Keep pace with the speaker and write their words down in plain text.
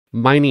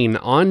Mining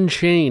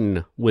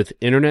on-chain with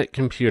Internet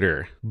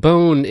Computer.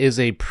 Bone is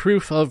a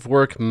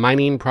proof-of-work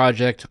mining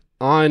project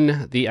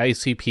on the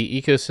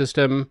ICP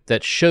ecosystem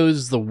that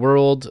shows the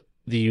world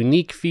the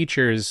unique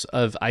features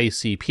of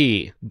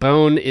ICP.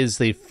 Bone is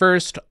the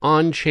first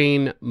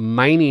on-chain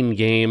mining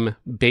game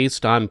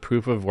based on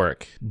proof of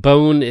work.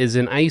 Bone is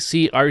an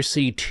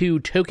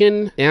ICRC2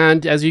 token,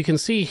 and as you can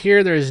see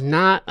here, there's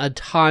not a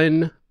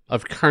ton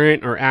of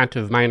current or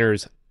active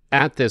miners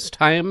at this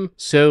time,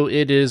 so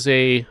it is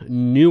a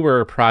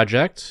newer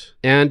project,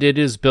 and it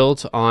is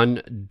built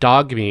on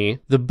Dogme.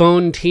 The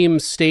Bone team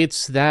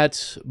states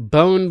that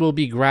Bone will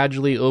be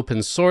gradually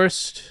open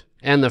sourced,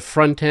 and the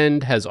front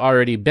end has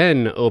already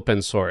been open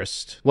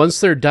sourced.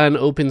 Once they're done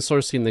open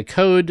sourcing the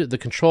code, the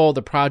control of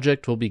the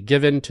project will be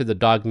given to the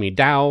Dogme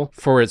DAO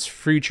for its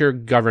future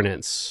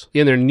governance.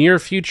 In the near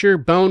future,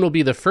 Bone will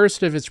be the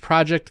first of its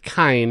project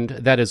kind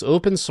that is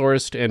open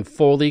sourced and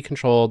fully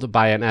controlled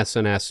by an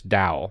SNS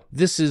DAO.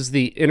 This is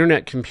the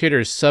Internet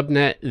Computer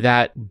subnet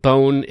that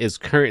Bone is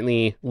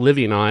currently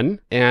living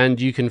on,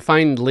 and you can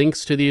find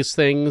links to these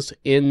things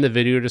in the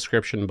video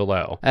description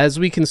below. As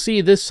we can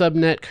see, this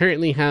subnet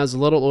currently has a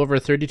little over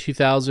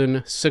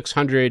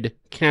 32,600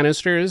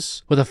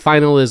 canisters with a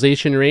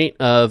finalization rate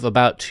of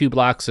about 2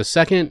 blocks a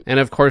second. And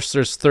of course,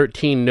 there's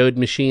 13 node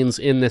machines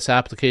in this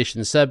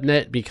application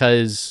subnet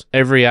because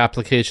every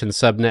application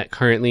subnet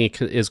currently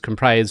is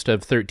comprised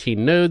of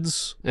 13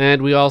 nodes.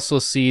 And we also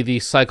see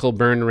the cycle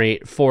burn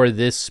rate for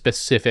this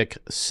specific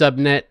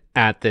subnet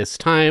at this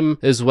time,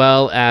 as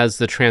well as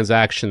the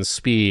transaction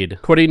speed.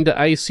 According to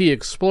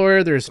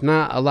ICExplorer, there's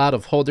not a lot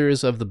of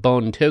holders of the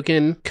Bone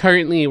token.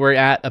 Currently, we're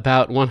at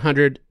about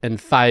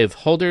 105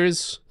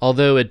 holders,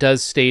 although it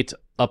does state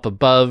up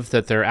above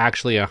that there are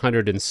actually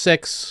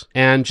 106.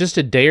 And just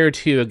a day or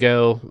two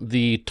ago,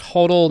 the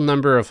total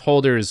number of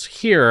holders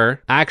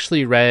here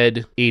actually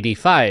read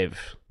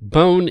 85.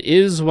 Bone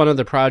is one of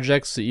the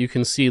projects that you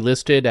can see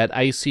listed at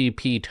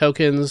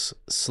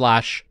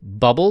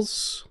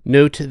ICPTokens/bubbles.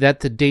 Note that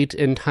the date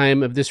and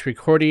time of this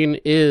recording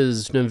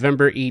is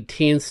November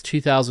 18th,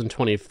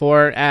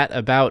 2024 at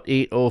about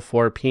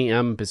 8:04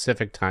 p.m.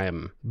 Pacific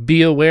time.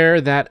 Be aware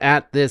that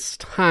at this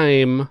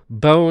time,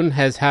 Bone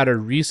has had a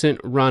recent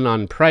run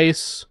on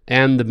price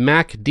and the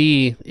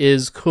MACD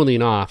is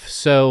cooling off.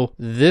 So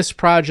this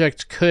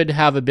project could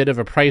have a bit of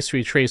a price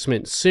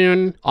retracement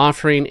soon,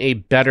 offering a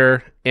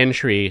better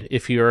entry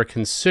if you are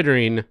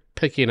considering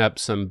picking up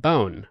some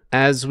Bone.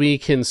 As we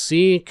can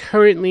see,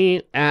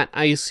 currently at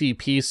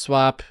ICP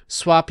Swap,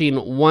 swapping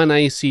one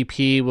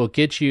ICP will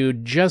get you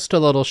just a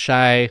little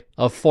shy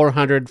of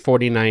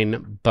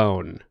 449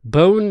 Bone.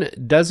 Bone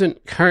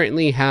doesn't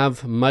currently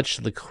have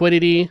much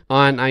liquidity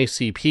on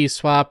ICP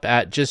Swap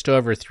at just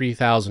over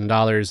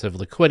 $3,000 of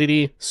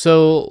liquidity,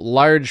 so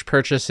large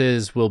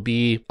purchases will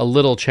be a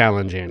little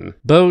challenging.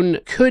 Bone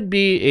could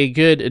be a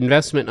good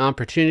investment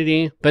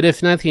opportunity, but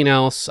if nothing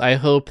else, I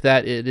hope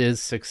that it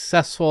is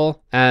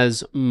successful,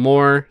 as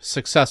more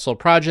successful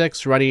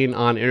projects running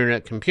on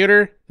Internet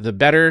Computer, the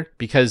better,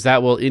 because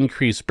that will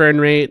increase burn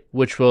rate,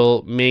 which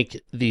will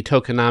make the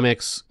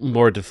tokenomics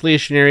more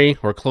deflationary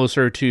or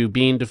closer to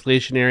being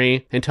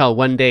deflationary until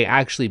one day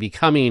actually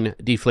becoming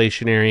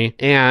deflationary.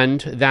 And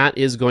that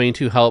is going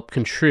to help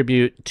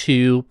contribute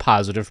to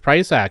positive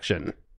price action.